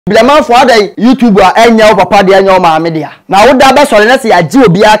Blama for the YouTuber and your papa de and your mamma dia. Now would that best on say a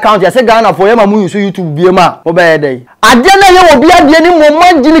GOB account as a Ghana for your use YouTube be ma obey day. I didn't know you will be at the end of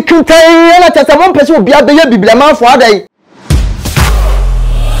one Jimmy Kintan at a one person will be at the Blama for a day.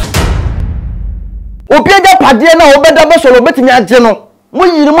 Opia Padena or better best or better me at General.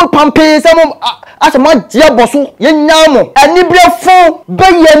 When you remove Pompey, some as a man Diabosu, Yamo, and Nibra phone,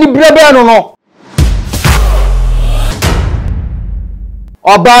 Bay and Nibra no.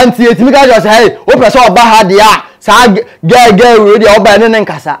 Oba nti etimika just hey o pese oba ha de a sa get we dey oba ne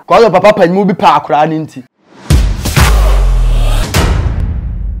Nkansah cause papa panimu bi pa akura ni nti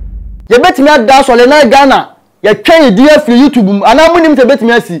ye betimi ada so le na Ghana ye twen di afri YouTube ana munim te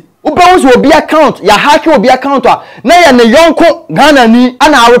betimi asi wo pe wo so obi account ya hack obi account a na ye ne yonko Ghana ni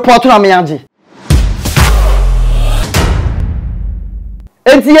ana report na me age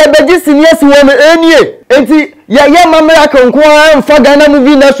enti ye beji seniors wo me enie enti ye mamra kan ko an fa Ghana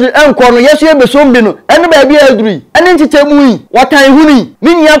movie industry enko no yeso ye besom bi no ene ba bia aduri ene nchichemu yi watan huni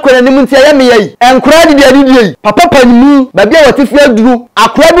minni akora ne muntia ye me yi enkora de yi papa panimu ba bia watifi aduru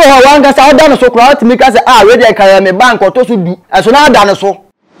akora bi ho wanga sa oda no so kora atimi ka se ready I carry me bank oto so du eso na ada no so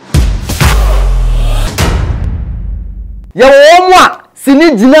ye wo mo a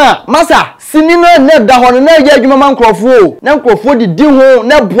sini jina masa sini no ne da ho na ye adwuma man krofo na krofo di ho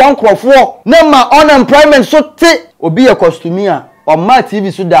na boan krofo na ma unemployment so te obi ye costume a o ma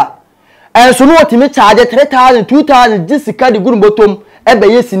TV so da enso no otimi charge 3000 2000 jisika di guru botom ebe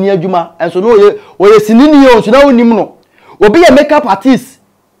ye sini adwuma enso no ye sini ni yo so na onim no obi ye makeup artist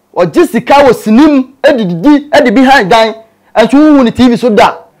o jisika wo sinim edi behind dan enso hu ni TV so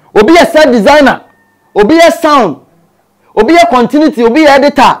da obi ye set designer obi ye sound obi ye continuity obi ye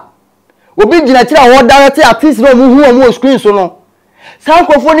editor obi gina tira wo direct artist no mu hu o screen so no san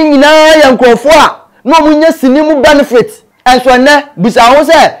krofo ni nyina ya krofo a no mu nya sini mu benefit enso ne busa ho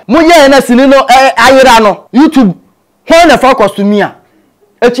se mu ye na sini no ayira no YouTube when na for costume a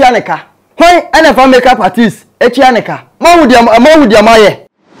echi aneka when na for makeup artist echi aneka ma hu dia ma ye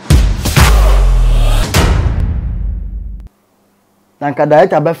nanka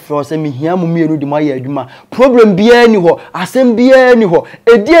director ba fro se me hia mu mienu di ma ye adwuma problem bia ni ho asem bia ni ho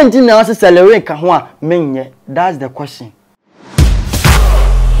edi enti na ase celebrate ka ho a menye that's the question.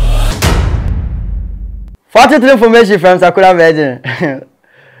 43 information from Sakura Virgin.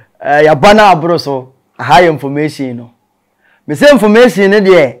 Ya bana ABRO so high information no. Me say information ne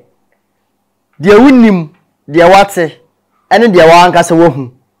de wunim de wate ene de wa ankasa wo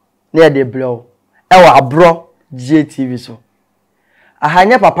hu na de blow e wa ABRO GTV so.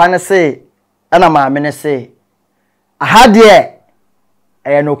 Ahanya papa ne say ana maame ne say aha de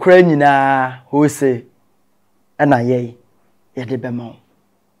e no kra nyina ho say ana ye de bema.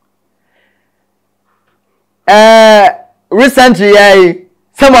 Recently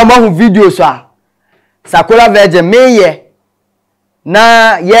some of my videos are Sakura Virgin me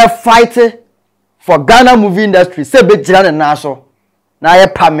na ye fight for Ghana movie industry se be jira na so na ye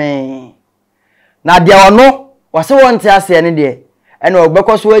pame na dia ono wase wonte ase ne de ene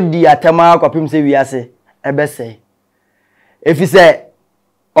ogbekọ so adi atama kwapim se wi ase ebe se efi se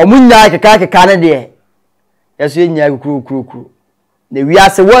omunya keka ne de yeso nya kuru na wi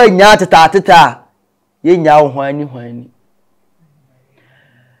ase wa nya teta ye nya hwani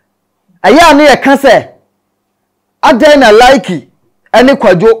aya ne ye ka se adan na Likee ene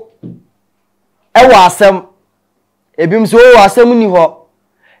Kwadwo e wa asem ebim so wa asem ni ho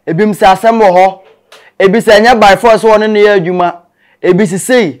ebim se asem wo ho ebi se nya by force won ne ye adwuma ebi se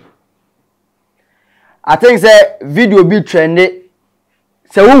sei I think say video be trending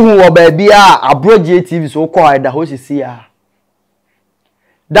se wo hu wo ba bia ABRO GTV so ko aida ho sisi a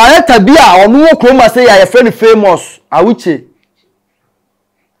director bia onu wo kroma say ya friend famous awuche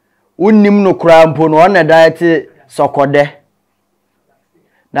unnim no kura mpo no na direct sokode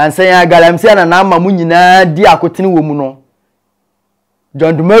na nsen ya galamsi na na ama mu nyina di akotene wo mu no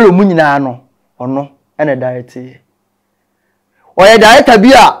John Dumelo mu nyina no ono na direct oye director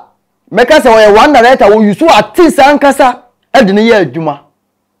bia meka say oye one director wo yusu artist Nkansah edi ne ye adwuma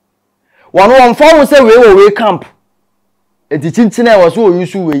wono wonfa wo say we camp enti chinchina wo so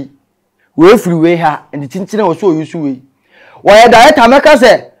yusu we free we ha enti chinchina wo so yusu we oye director meka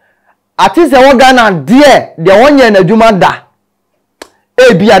say artist wo Ghana de wonye na adwuma da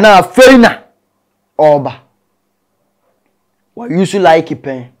ebia na feina oba wo yusu Likee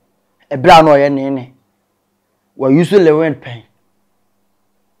pen ebra no ye ne wo yusu lewen pen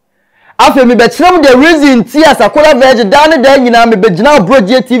afi me be kire the reason ti Sakura Virgin dan da nyina me be gina ABRO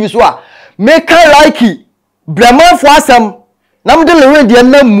GTV so a me kan Likee braman fo asem na me de lewen de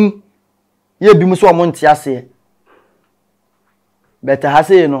na mu ye bi mu so mo ntia se Better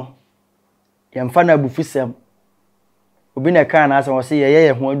hase no. Yamfa na bufisem. Obi na kan na asa wo se ye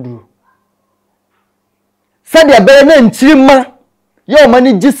ho aduru. Said ya be na nchirima ye o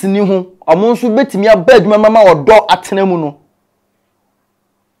mani gisini ho omo nso betimi aba adwuma mama odo atena mu no.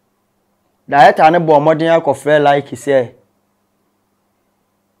 Dada ne bo modern akofre Likee say.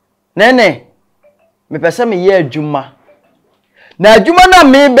 Nene me pese me ye adwuma. Na adwuma na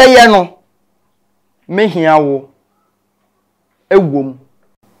me be ye no me hia wo ewom.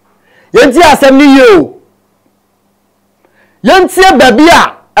 Yenti asem ni ye o. Yenti baby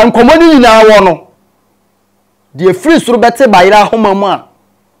a enkomoni nyina wo no. De free suru bete bayira homamu a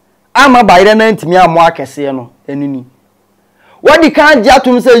ama bayira na ntimi amo akese no enini. Wadi kan ja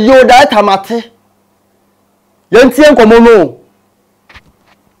tum say yo da tamate. Yenti enkomo no.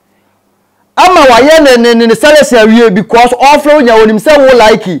 Ama waye ne salesi awie because offer nya wonim say wo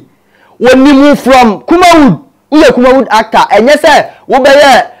Likee. Wonimu from Kumawood. Uye Kumawood actor. Enye say wo be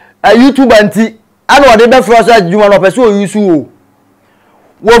ye YouTuber anti ana wode be fro say adwuma no pese o yusu o.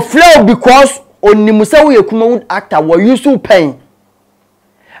 Wo flow because onimu say wo ye Kumawood actor wo yusu pen.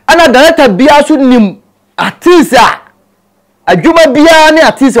 Ana director bia so nim artist a adwuma bia ne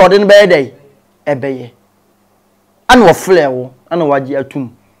artist wode ne be ye dey ebeye. Ana wo flow ana waji atum.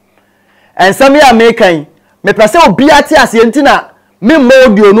 Ensam ya mekan me pese obi ate ase ntina me mo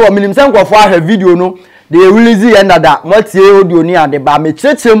audio no minim se nkofo ahwe video no they release ye Dada motie audio ni ade ba me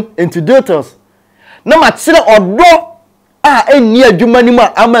chechem into details na ma kire odo a eni adwuma ni mu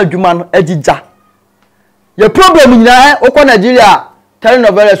ama adwuma no agija ye problem nyina okọ Nigeria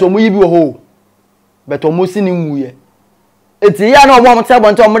telenovela so mu yi bi wo ho beto mo sini nwuye eti ya na omo amte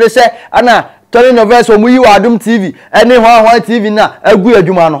bonte omo de se ana telenovela so mu yi wa Adum TV eni ho TV na agu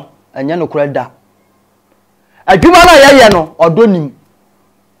adwuma no anya no kura da adwuma na yeye no odonim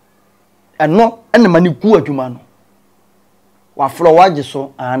eno ene mani ku adwuma no wa flo waje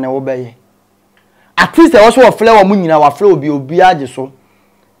so ane wo beye artist e wo so wo fle wo munyina wa fle obi age so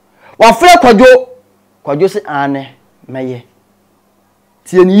wa fle Kwadwo se ane meye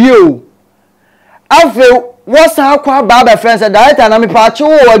tie ni ye o afi wo sa akwa baba friends director na me pa che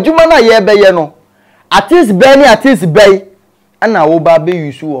wo adwuma na ye beye no artist be ni artist be ana wo ba be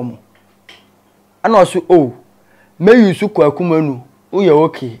yusu wo mo ana osu o me yusu kwakumanu uye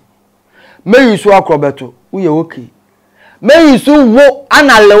okay me yusu akrobeto uye okay me yusu wo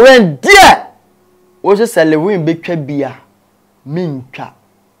ana lewen die wo se selewin betwa bia mintwa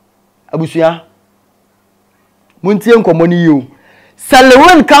abusuya muntie nkomoni yo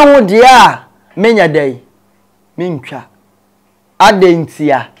selewin ka ho die a menya dai mintwa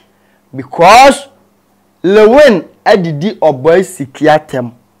adentia because lewin adidi oboy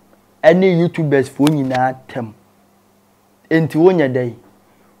sikiatem any YouTubers fo nyina tem enti wonya dai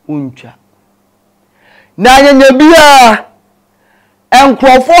untwa na nyanya bia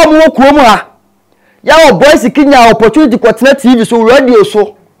enkrofo mu kuom ha ya oboy sikinya opportunity kwatena TV so radio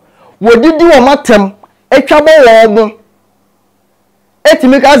so wodidi wo matem etwabo wo mu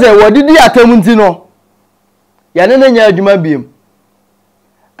etimi ka ze wodidi atem nti no ya ne nya adwuma biem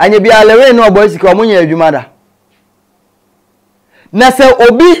anya bia lewe no oboy sikwa mu nya adwuma da na se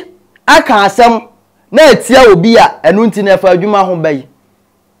obi aka asem na etia obi a enu nti na fa adwuma ho bai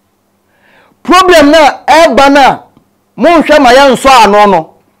problem na eba na mo hwe ma ya nso ano no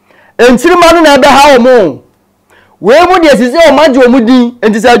enchirima no na ebe ha omo we mu de sisi o maje omudi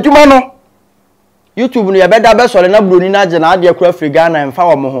enti se adwuma no YouTube no ya beda be sole na broni na je na ade kura Africa na emfa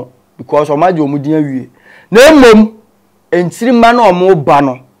wo mo ho because o maje omudi awie na emom enchirima na omo ba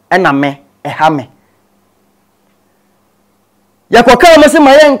no na me ha me yakoka mo se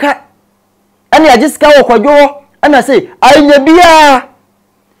mayenka ani agisika wo Kwadwo ana say anya bia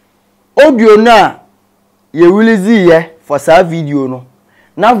audio na ye release ye for sa video no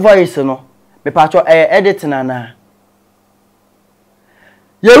na voice no me pacho edit na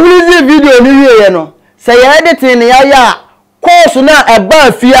ye release video ni ye no say ye edit ni ya course na eba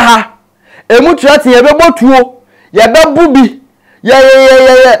afia ha emu trate ye bebotuo ye bebubi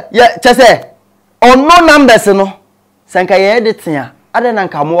ye chese ono numbers no sanka ye edit ya ade na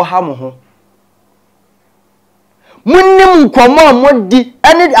nka mo ha mo ho munnim nkomo modi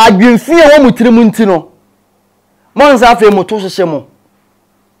ene adwenfie wo mutirimu nti no monza afi moto hye mo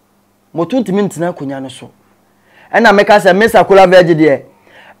moto ntimi ntina konya no so ena meka se mesa kola veg de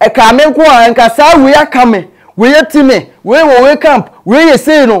e ka me nko a Nkansah we akame we yetime we wo we camp we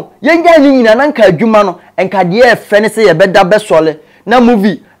yesei no yenja nyina na nka adwuma no enka de e fe ne se ye beda be sole na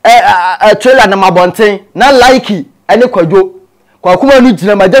movie trailer na mabonten na Likee ene Kwadwo kwa kuma nu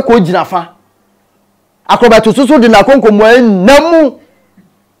gina maje ko gina fa akrobato susu de na konkomo namu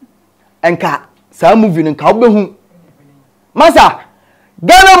enka sa movie nka obehu masa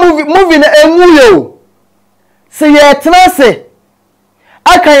Ghana movie na enwu yo. Se ye tena se.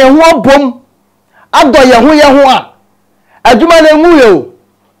 Aka ye ho abom. Ado ye ho a. Adwuma na enwu yo.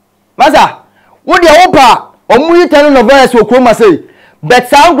 Masa, wo de wo pa omuyi tano novelas wo kroma sei. Bet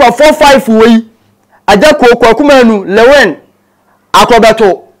sa ngro 45 we. Aja ko kumanu lewen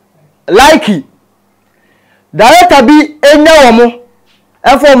akrobeto Likee. Director bi enya wo mo.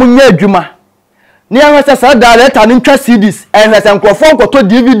 Efo mo nya adwuma. Ni anwese sa director ni ntwa CDs enwese nkrofo nkoto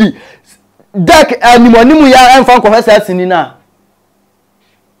DVD deck animonimu ya emfa nkrofo sa sinina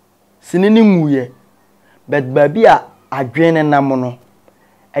sinini muye bet baby a adwene nam no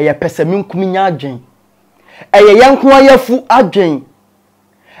eye pesami nkumi nya adwen eye yanko ayafu adwen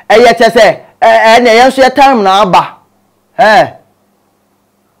eye chese na yenso ya time na aba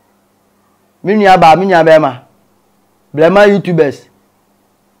minya ba ma blema YouTubers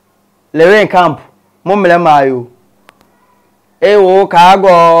lewen camp mumle mayo ewo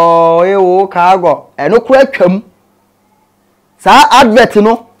kago eno kura twam sa advert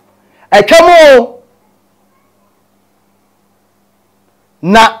no atwam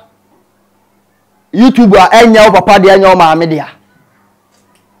na YouTube a enya o papa de enya o maame dia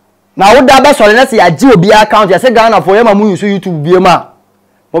na wo da be sore na se ya gi obi account ya se Ghana for yema mu use YouTube bie ma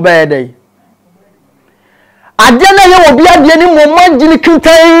mo be dey ade na ye obi ade ni mo manji ni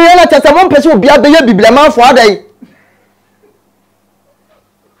kintan na tese mo pese obi ade ye biblema fo adai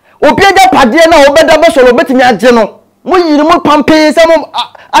obi ade pade na obeda be soro betimi age no mo yiri mo pampe se mo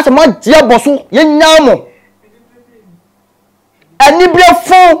ase mo age aboso ye nya mo ani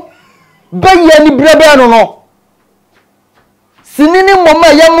brefo be ye ni brebe no sinini mo ma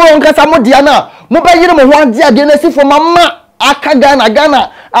ye mo nkasa mo dia na mo be yiri mo ho age ade na sifo mama aka Ghana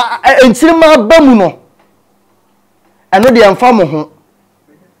enchirima bamu no eno de emfa mo ho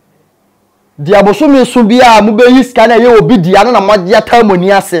dia bosomi so bia mo be yi sika na ye obi dia no na mo dia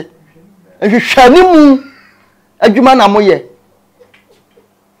tamoni ase ehwehwani mu adwuma na mo ye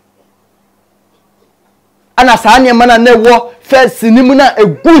ana saa ne mana na wo first ni mu na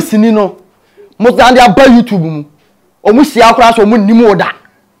egu sini no mo zande aba YouTube mu omusia akora so mo nimu oda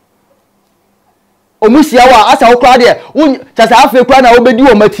omusia wa asa okora de chasa afa kora na obedi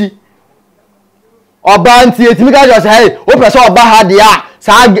wo mati oba nti etimi ka jo say o pese oba ha de a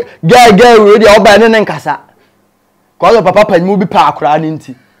sa ge we de oba ne Nkansah ko yo papa panimu bi pa akora ni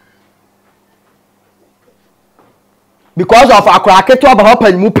nti because of akora keto papa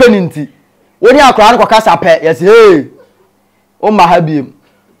panimu pani nti woni akora no kasa pe yes hey o ma ha biem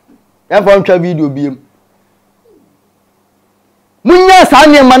e fo ntwa video biem munya sa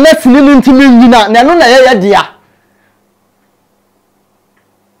ne ma na sini ni nti nyina na no na ye dia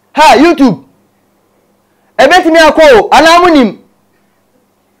ha YouTube ebetimi akọ anamunim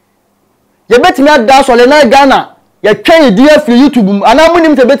ye betimi ada sole na Ghana ye twen di afri YouTube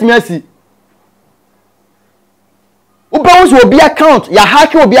anamunim te betimi asi ubawuso obi account ya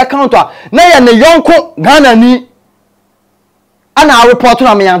hack obi account na ye ne yonko Ghana ni ana report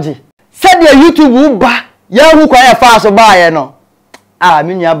na me age said ye YouTube uba ye hu kwa ye fa so ba ye no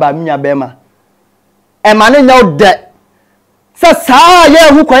minya be ma e ma ne nya de sa ye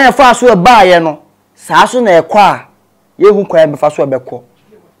hu kwa ye fa so ba ye no saa so na ekwa yehu kwa be fa so obekọ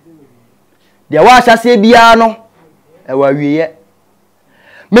de wa ahase bia no e wa wiye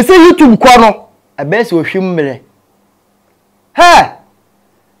me se YouTube kwa no e be se ohwim mere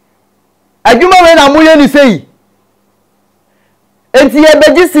adwuma we na moye ni sei enti ye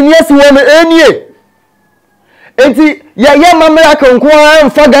beji siniesi wo me enie enti ye mamra ka nko an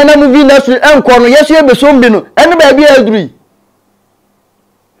fa Ghana movie industry enko no yeso ye besombi no ene ba bia aduri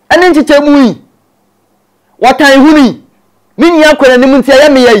ene nchiche mu yi watan huni minni akwara ni munti ya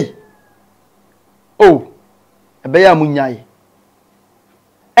me yayi ebe ya munyai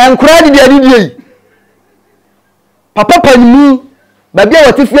enkura di yi papa panimu ba bia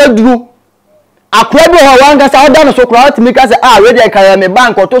watifi aduru akura bi ho wanga sa oda no so kura atimi ka se we dey kaya me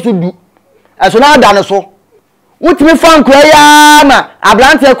bank otoso du eso na ada no so utimi fan kura ya ma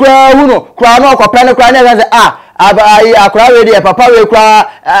ablante kura hu no kura no okopɛ ne kura ne ka se akura we dey papa we kura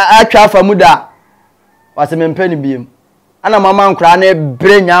atwa famuda wase mempeni biem ana mama nkura na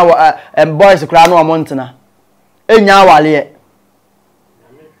bre nya boys kura na omontena enya awale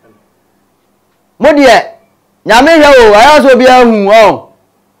modie nyame hwe ayaso bia hu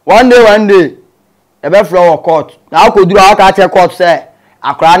one day ebe flow court na akoduru aka che court say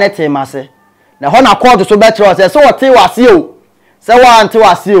akura ne temase na ho na court so betre say so wote wase o say wa ante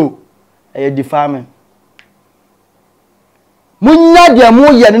wase o defaming munya de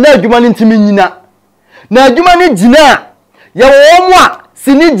mu ye na adwuma ne ntimi nyina na adwuma ne gina ye wo mu a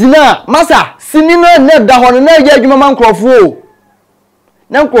sini gina masa sini no ne da ho na ye adwuma man krofo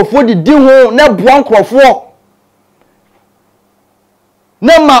na nkrofo di ho na boa nkrofo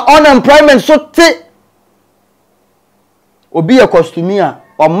na ma unemployment so te obi ye costumia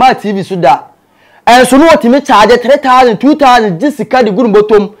o ma TV so da enso no otimi charge 3000 2000 jisika di guru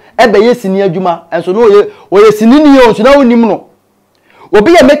botom ebe ye sini adwuma enso no ye sini ni yo so na wonim no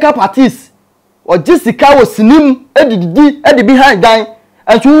obi ye makeup artist o jisika wo sinim edi behind dan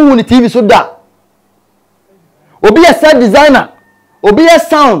enso wu ni TV so da obi ye set designer obi ye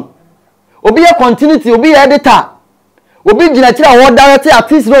sound obi ye continuity obi ye editor obi gina kira wo direct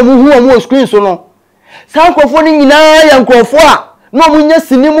artist no mu hu o screen so no san krofo ni nyina ya nkrofo a no mu nya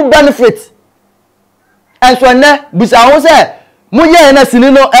sinim benefit enso ne busa ho se mu ye na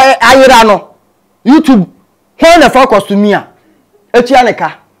sini no ayira no YouTube ho na fa costumia echi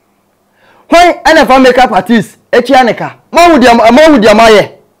aneka ho na fa makeup artist echi aneka ma wudi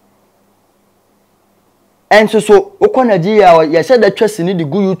amaye enso so ukọ Nigeria ya se da twese ni di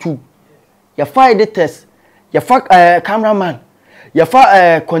go YouTube ya fa editors ya fa cameraman ya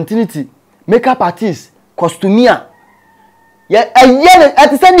fa continuity makeup artist costumia ya ayene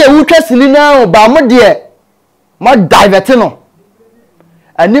atise de wu twese ni na ba mo de ma divert no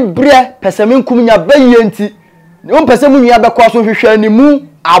ani bre pesemen kumnya baye nti o pesemu nua be kwa so hwehwe ani mu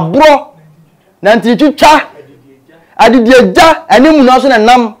abro na nti twitwa adidieja ani mu na so na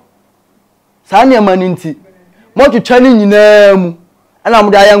nam saa ne ma nti mo twitwa ni nyina mu ana mo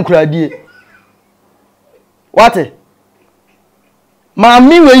da ya nkuradie wate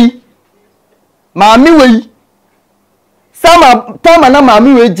maami wei sama tama na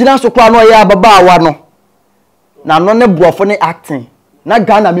maami wei jina so kwa no ya baba awa no na no ne buofo ne acting na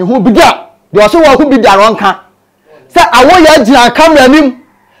Ghana me hu bidia de o so wa hu bidia no nka se awo ya jina camera nim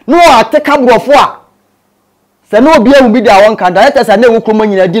no ateka buofo a se no obi hu bidia won ka director sa na ewu kromo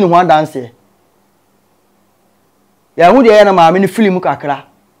nyina di ne ho dance ya hu de ya na maami ne film kakra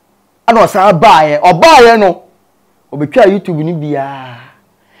ana o sa baaye obaaye no obetwa YouTube ni bia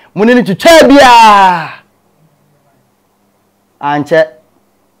mune ni twitwa bia anche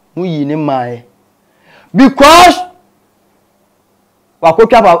mu yi ni mae because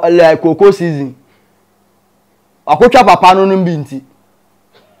wakotwa like koko season wakotwa papa no mbi nti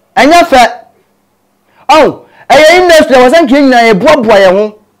enya fe oh eye industry wasan ke nyina ye boaboa ye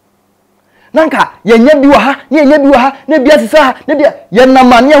ho nanka ye nya bi wa ha ye nya bi wa ha na bia sisa ha na bia ye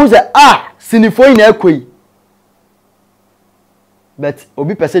nama ne ho se sinifo ina ekoi but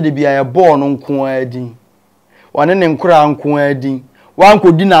obi pese de bia ye ball no nko adin wane ne nkura nko adin wan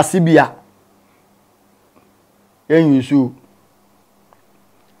ko di na sibia yen yusu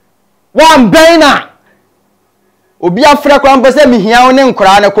wan bena obi afra kwa mpese mihia wo ne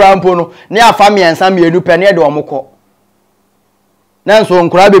nkura ne kura mpo no ne afa miensa mienu pe ne de omukọ na nso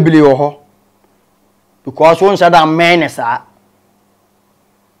nkura bebili wo ho because won shada men sa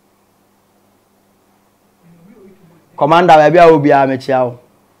commander ba bia obi a mechia wo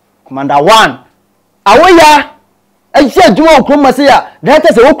commander 1 awoya ayi adwuma okroma se ya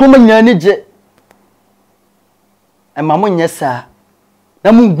data se okroma nyina ni je emamo nyesa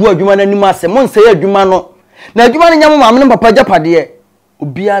na mungu adwuma na nim ase mon se adwuma no na adwuma no nyamo maame no papa japade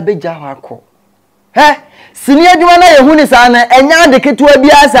obi a beja ho akọ he sini adwuma na yehu ni sa na enya de ketua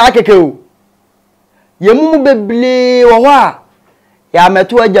bia sa akeke o yemu beble wo ho a ya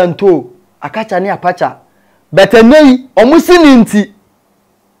meto ajanto akacha ne apacha betenei omusini nti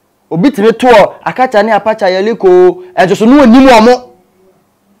obi tire to akacha ne apacha yeliko enso no onim omo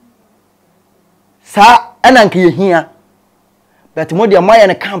sa enanke yehia but mo de maye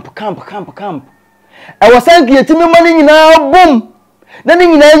ne camp e wasan ke yetimi mani nyina bom na ni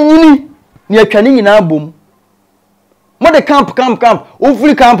nyina nyini ni atwa ni nyina bom mo de camp o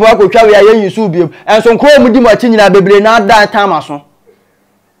free camp akotwa we ayen yusu biem enso nko mu di mo achi nyina bebre na dan time aso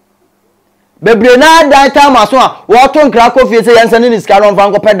bebre na dan time aso a wo to nkra kofi se yensa ni skaro mfa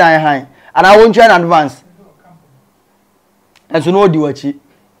nko pedan han ana won twa in advance enso no di wachi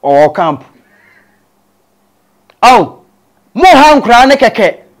o camp mo ha nkra ne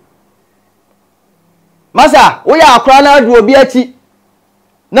keke masa wo ya akra na adu obi achi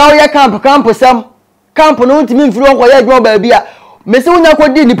na wo ya camp sam camp no ntimi mfiri won koye adwo ba bia mesi wonya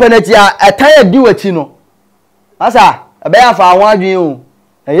kodi nipa na ti a ataya di wachi no masa ebe ya fa awon adwen o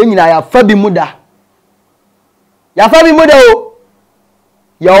eye nyina ya fa bi muda o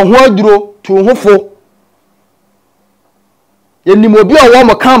ya ho aduro to hofo ye ni mo bi owo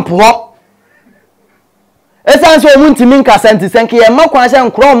mo camp ho esan so muntimi Nkansah nti senke ye makwan se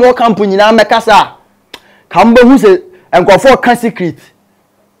nkro mo camp nyina mekasa kambo hu se enkofo ka secret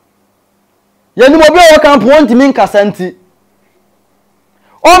ye ni mo bi o camp wontimi Nkansah nti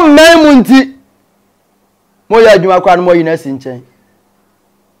o men mu nti mo ya adwuma kwa no mo yina si nchen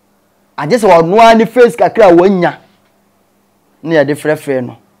agye se wono ani face kakra wanya na ye de frefre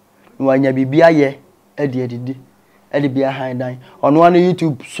no na wanya bibia ye edidi edi bia han dan ono ani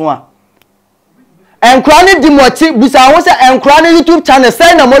YouTube so a enkra ne di mochi bisa ho se enkra ne YouTube channel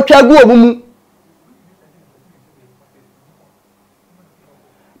sai na motwa gu omumu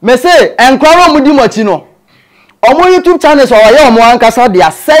me say enkra no mu di mochi no omo YouTube channel so oye omo Nkansah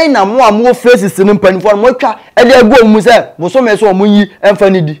dia sai na mo amo faces no mpanifo no motwa edi agu omumu se boso me so omo yi emfa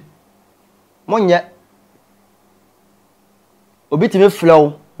ni di monye obi timi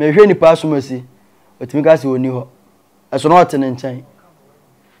flow me hwe ni pa so masi otimi ka se oni ho eso no otene nchan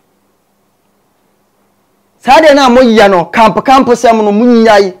sade na mo yiya no camp sem no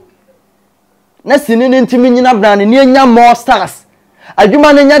munyai na sini ni ntimi nyina brane ni enya more stars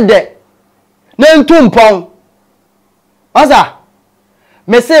adwuma no nya de na ntumpon asa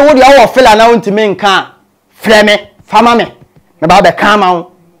me say wo de awo fela na ntimi nka freme fama me ba be kan ma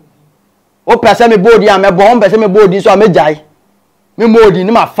o pese me body am me bo pese me body so amejai me body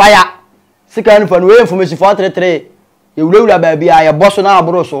ni ma fire sika no fa no information for 33 ye wura ba bia ye boso na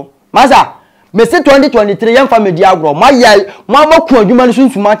ABRO so masa me say 2023 yam family ABRO ma ku adwuma no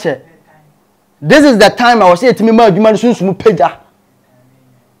sunsuma che. This is the time I was say timi ma adwuma no sunsumu pagya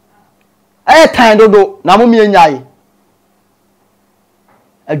time dodo na mo me nyai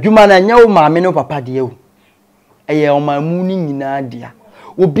adwuma na nya wo ma me no papa de ewu eye o ma mu ni nyina dia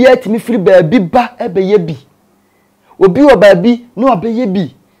obi atimi firi ba bi ba ebeye bi obi wo ba bi no obeye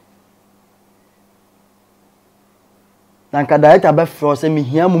bi nanka director ba fro se me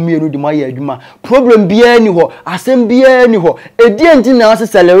hia mu mienu di ma ya adwuma problem bia ni ho asem bia ni ho edi enti na se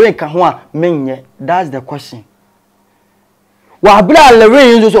celebrate ka ho a menye. That's the question. Wa bla lewe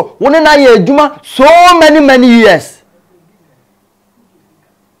yin so woni na ya adwuma so many years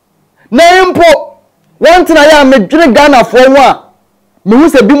na impo one thing ya me dwene Ghana for one a me hu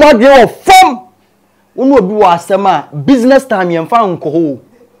se bi mo de o fom woni obi wa asem a business time yemfa nko ho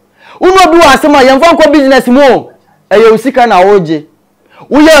woni obi wa asem a yemfa nko business mo eye usika na oje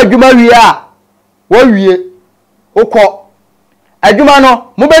uye adwuma wi a wo wie ukọ adwuma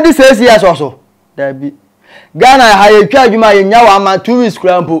no mo be di 6 years also da bi Ghana ha ye twa adwuma ye nya wa ma 2 weeks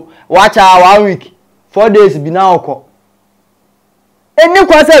krampo wa cha 1 week 4 days bi na ukọ eni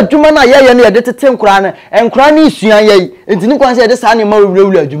kwanse adwuma na ye no ye de tete nkura na enkura na isuan ye entini kwanse ye de sa ne ma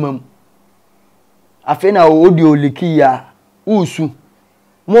wura adwuma mu afi na audio Likee ya usu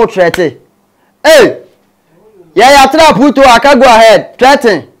mo trete ya trap to aka go ahead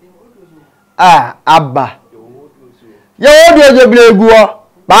threaten abba ya audio je blegu o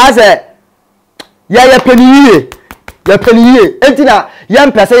ba se ya peniye entina ya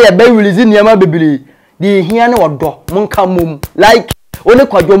mpese ya be release niam bebiri di hia ne wodo monka mom like oni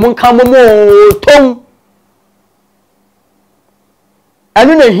Kwadwo monka mom ton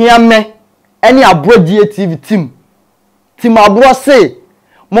anu ne hia me eni ABRO TV team ABRO se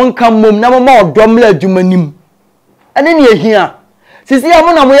monka mom na mama odomla adwumanim ene ne ehia sisi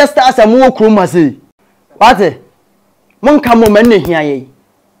amu na mo ye stars amu okroma se wate monka mom ene ehia ye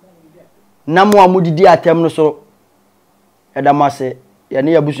na mo amudidi atem no so edamase ye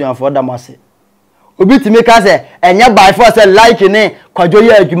ne yabusuanfo edamase obi timi ka se enye by force se like ne Kwadwo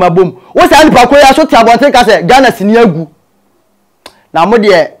ye adwuma bom wo sa nipa ko ya so tiabonte ka se Ghana sini agu na mo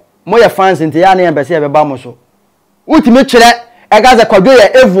de mo ye fans nti ya ne embese ye beba mo so utimi kire e ka se Kwadwo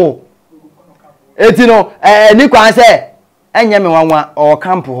ye evil eti no ni kwan se enye me wanwa o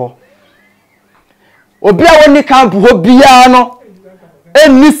camp ho obi a woni camp ho bia no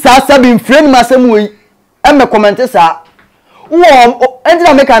eni sasa bi mfreni masem wi e me comment sa wo enti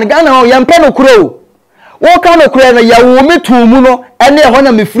na me kan Ghana ho ye mpa no kuro wo kan no kuro no ya wo metumu no ene ho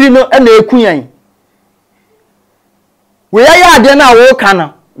na mefri no ene ekuyan we ya ade na wo kan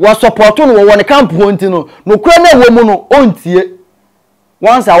wo support no wo ne camp ho nti no kuro na wo mu no ontie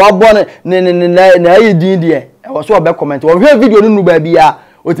once our born na yedin de e wo so be comment wo hwe video no nu ba bia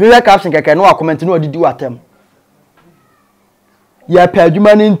otimi we caption keke no wa comment no odidi watem ya pa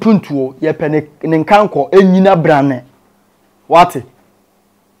adwuma ni ntuntuo ya pa ne nkanko enyina brane wate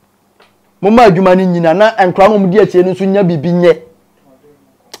mama adwuma ni nyina na enkra mo di atie no so nya bibi nye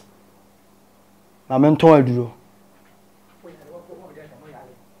na menton aduro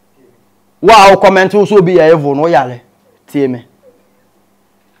wa o comment so obi ya evo no yale tie me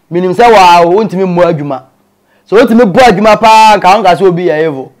minim se wa wontimi mu adwuma so wontimi bu adwuma pa ka on ka se obi ya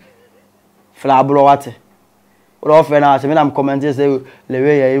evo fla ABRO wate o fe na se me na comment se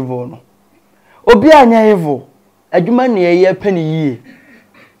lewe ya evo no obi anya evo adwuma ne ye pani yie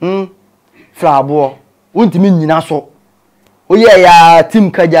fla ABRO wontimi nyina so oye ya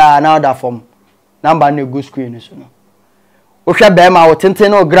team kaja na other form number na go screen so no o hwe be ma wo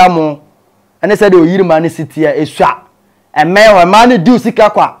tenten no gramo ene said o yiri man city e sua eme ho man di sika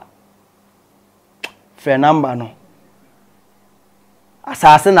kwa fe number no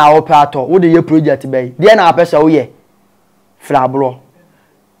asase na wo pato wo de ye project bay de na apesa wo ye fra ABRO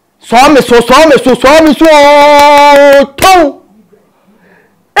so me so to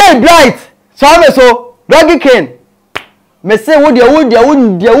hey bright so me so Doggy King me say wo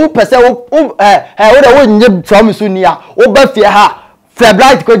pese wo wo de wo nye so me so ni a wo ba fie ha fra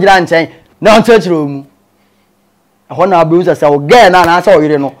bright ko gira nchen na on chechiro mu ho na abu se wo ge na asa wo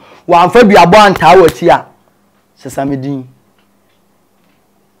yire no wa amfa bi abo anta wo ti a sesamedin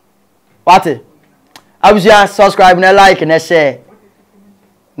what abuja subscribe na like na share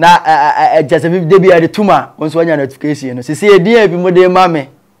na just if dey be at the tuma once wanya notification no see edin bi mo dey mame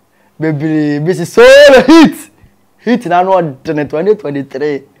baby this is so hit na no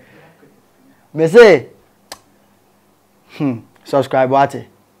 2023 me say subscribe what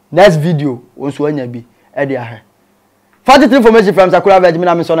next video once wanya bi e dey ahe 43 information from Sakura Village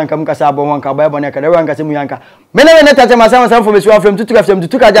mina me so na Nkansah abo ho nka Bible na ka dewa nka se mu yanka me na tete masama information from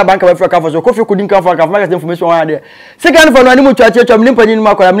tutuka ja banka we fraka for so kofi kudi nka for nka market information wa there second for no ani mu twa me nim panyin mu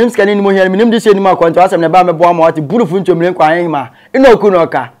akwara me nim scan ni mu hia me nim dis ni mu akwa nto asem na ba me bo ama wati burufu nto me nkwa hin ma ina oku no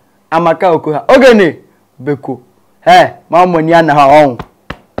ka amaka oku ha ogene beko ma mo ni ana ha on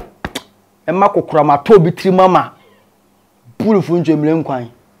e ma kokura ma to bitiri mama burufu nto me nkwa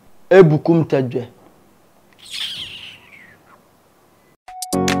ebukum tadwe